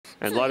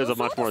And Lud is a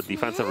much more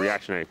defensive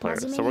reactionary player.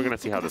 So we're going to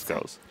see how this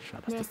goes.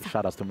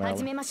 Shout outs to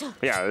Maryland.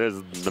 Yeah, it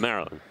is the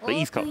Maryland, the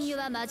East Coast.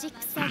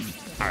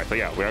 Alright, so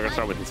yeah, we are going to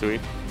start with Hisui.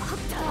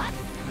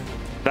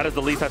 That is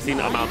the least I've seen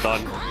amount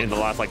done in the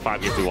last like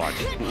 5 games we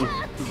watched.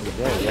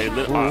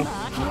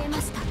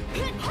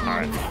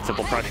 Alright,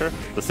 simple pressure,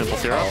 the simple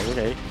zero.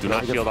 Okay. Do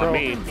not shield on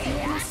me.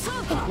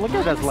 Look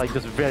at that, like,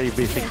 just very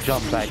basic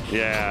jump back.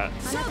 Yeah,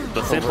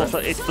 the simple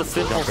stuff. It's the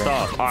simple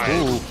stuff.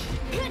 Alright.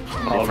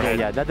 Oh, okay,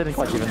 yeah, that didn't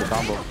quite give him the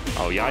combo.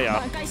 Oh,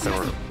 yeah.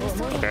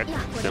 Okay,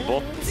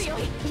 simple.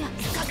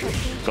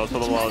 Goes for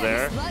the wall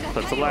there.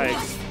 Puts the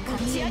legs.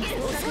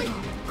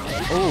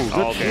 Oh,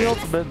 good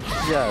shields, but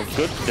yeah.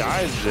 Good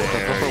dive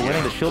there. For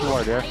winning the shield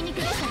war there.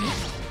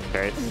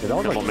 Okay, that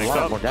was like a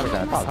lot more damage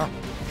than I thought, huh?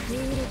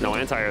 No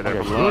anti-air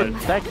there from Lud.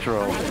 Lud.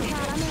 Spectral.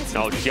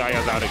 No,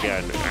 Jiaya's out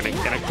again. And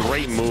a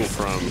great move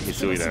from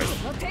Hisui there.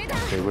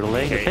 Okay, we're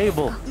laying the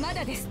table.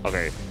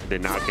 Okay,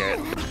 did not get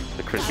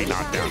the crispy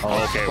knockdown.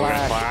 Oh, okay, we're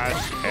gonna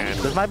flash. And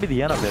this might be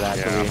the end of it,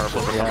 actually. Yeah,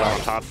 Herrflipper comes out on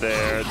top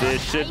there.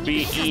 This should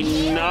be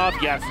enough.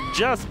 Yes,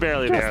 just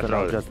barely there.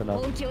 Just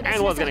enough.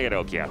 And was gonna get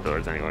Oki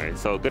afterwards anyway.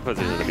 So good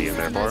position to be in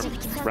there for.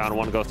 Round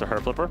 1 goes to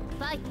Herrflipper.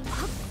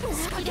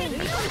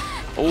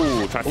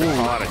 Oh, tries to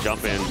call out a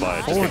jump in,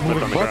 but just get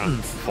flipped on the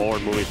ground.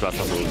 Forward moving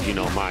special moves, you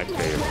know my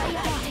favorite.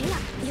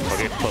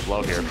 Okay, flip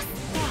low here.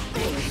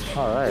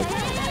 Alright.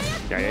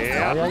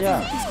 Yeah.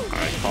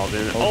 Alright, called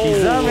in.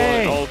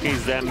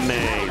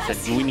 Okizeme. Said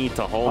we need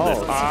to hold this.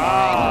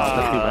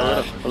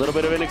 A little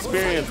bit of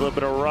inexperience, a little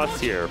bit of rust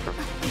here.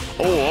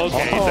 Oh,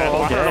 okay.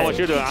 I don't know what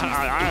you're doing.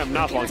 I am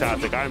not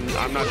fantastic. I'm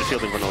not just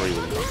shielding for no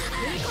reason.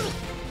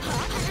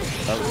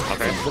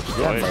 Okay.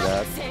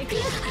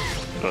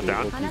 Goes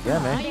down.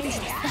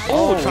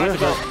 Oh, trying to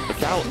go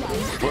down.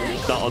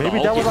 Maybe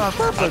that was on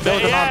purpose. That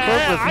was an on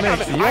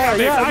purpose mix.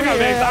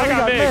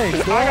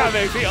 I got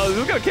mix. Oh, is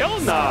this gonna kill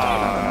him?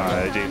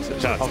 Nah, James.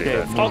 Shots.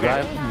 Okay,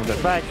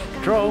 move back.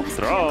 Throw.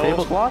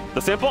 Tablecloth.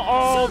 The simple.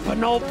 Oh, but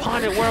no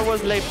punish. Where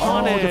was Le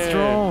Punish? Oh, the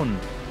throne.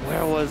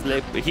 Where was Le?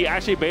 He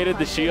actually baited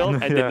the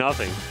shield and did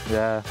nothing.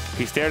 Yeah.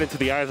 He stared into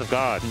the eyes of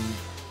God,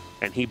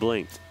 and he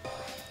blinked.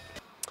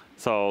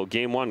 So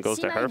game 1 goes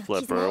to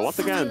Herrflipper. Once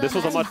again, this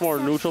was a much more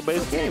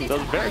neutral-based game.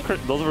 Those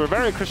were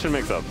very Christian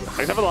mix-ups,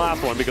 except for the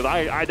last one because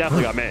I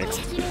definitely got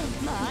mixed.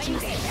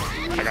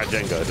 I got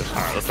Jen good. All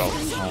right, let's go. All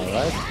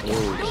right.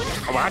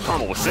 Oh, that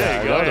combo was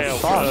sick.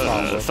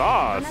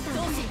 Sauce.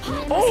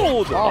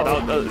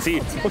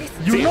 See.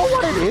 You know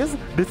what it is?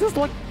 This is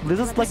like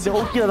the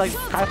Oki like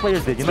high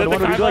players did. You know the one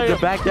where we do like the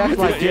back dash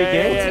like JK?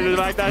 Yeah, the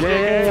back dash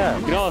JK. Yeah.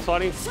 You know what's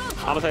funny?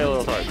 I'm gonna tell you a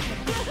little story.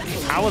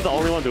 I was the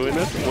only one doing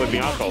this with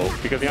Miyako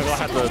because Miyako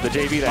had the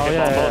JB that hits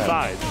on both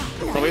sides.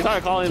 So we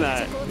started calling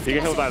that you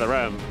get hit by the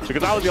rem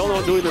because I was the only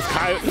one doing this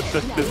Kai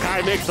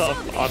mix-up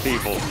on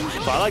people.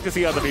 So I like to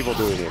see other people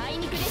doing it.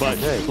 But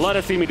let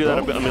us see me do that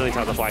a million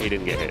times. That's why he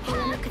didn't get hit.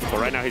 So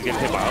right now he's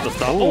getting hit by other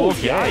stuff. Oh,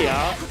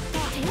 yeah.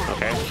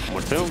 Okay,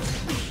 more 2.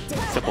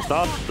 Simple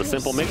stuff, the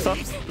simple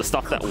mix-ups, the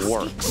stuff that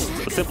works.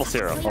 The simple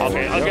syrup.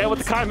 Okay, with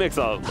the Kai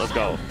mix-up. Let's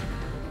go.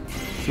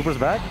 Super's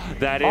back?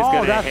 That is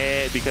going to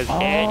hit because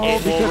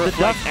it will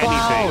reflect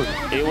anything.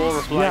 It will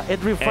reflect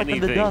anything.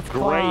 The dust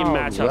Great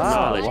matchup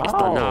knowledge. It's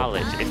the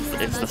knowledge.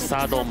 It's the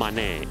Sado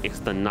Mane. It's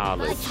the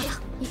knowledge.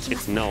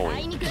 It's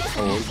knowing.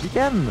 Oh,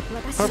 again.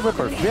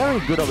 Herrflipper, very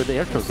good over the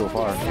air throw so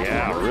far.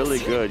 Yeah, really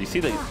good. You see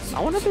the... I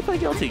wonder if they play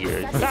Guilty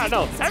Gear.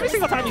 No. Every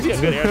single time you see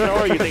a good air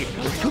thrower, you think,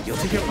 is a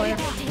Guilty Gear player?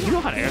 You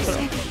know how to air throw?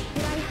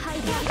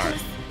 All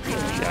right.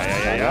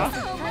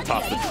 Yeah.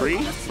 Toss the tree.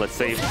 Let's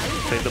save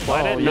the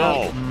planet.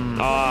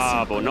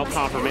 But no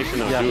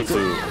confirmation of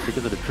jutsu.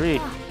 Because of the tree.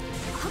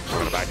 We're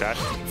gonna back dash.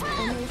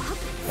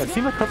 It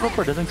seems like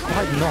Herrflipper doesn't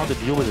quite know how to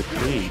deal with the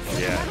tree.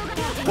 Yeah.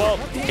 Well,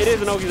 it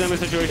is an Okizeme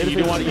situation.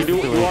 You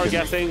are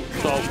guessing.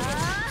 So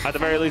at the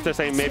very least, they're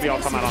saying maybe I'll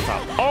come out on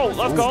top. Oh,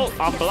 let's go.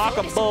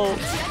 Unblockable.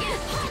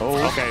 Oh,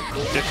 okay.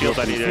 Just shields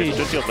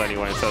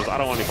anyway. Says I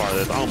don't want any part of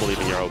this. I don't believe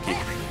in your Oki.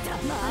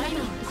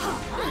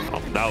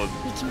 Oh, that was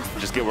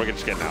we're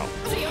just getting out.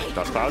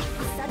 Dust cloud.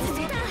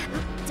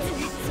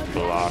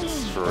 Block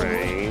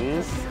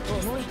strings.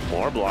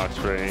 More block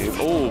strings.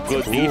 Oh,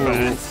 good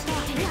defense.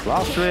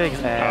 Block strings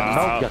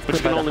and but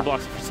you can only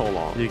block for so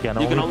long. You can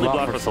only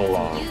block for so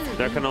long.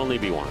 There can only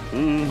be one.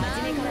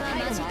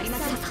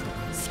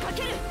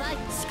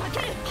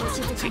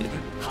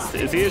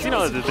 See, you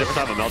know the different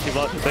type of Melty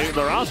block?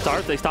 The round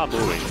starts, they stop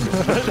moving.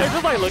 They're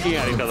just like looking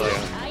at each other like,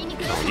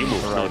 no, you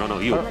move. No,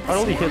 you. I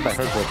only hit by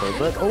Herrflipper,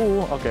 but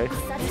okay.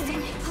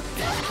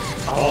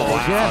 Oh,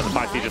 wow. The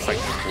fact he just like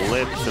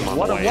flips him on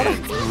the way in. What a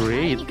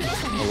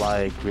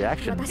great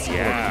reaction.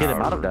 Yeah. Get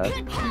him out of that.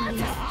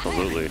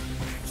 Absolutely.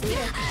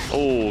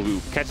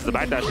 Oh, catches the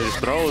back dash and just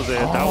throws it.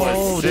 That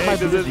was sick.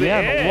 This is the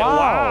end.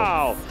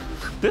 Wow.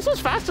 This was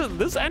faster.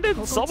 This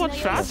ended so much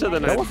faster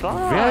than I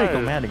thought. Very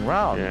commanding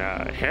round.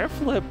 Yeah.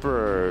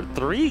 Herrflipper,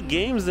 3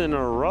 games in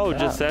a row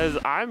just says,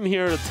 I'm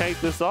here to take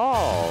this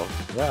all.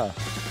 Yeah.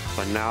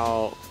 But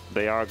now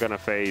they are going to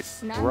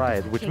face...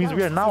 Right, which means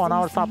we are now on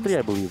our top 3,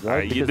 I believe,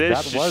 right? Because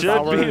this should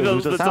be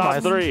the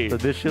top 3. So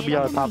this should be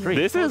our top 3.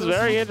 This is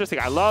very interesting.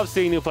 I love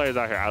seeing new players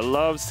out here. I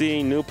love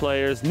seeing new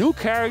players, new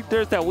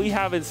characters that we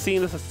haven't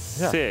seen. This is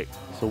sick.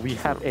 So we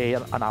have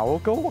an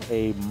Aoko,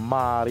 a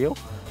Mario,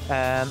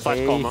 and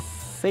a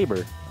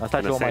Saber. And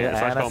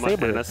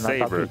a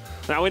Saber.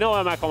 Now we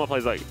know Matt Coma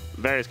plays like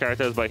various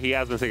characters, but he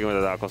has been sticking with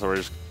his Aoko, so we're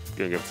just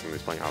gonna give it to him.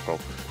 He's playing Aoko.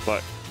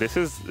 But this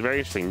is very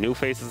interesting. New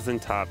faces in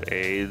top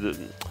A. This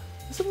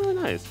is really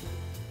nice.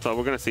 So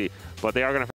we're gonna see, but they are gonna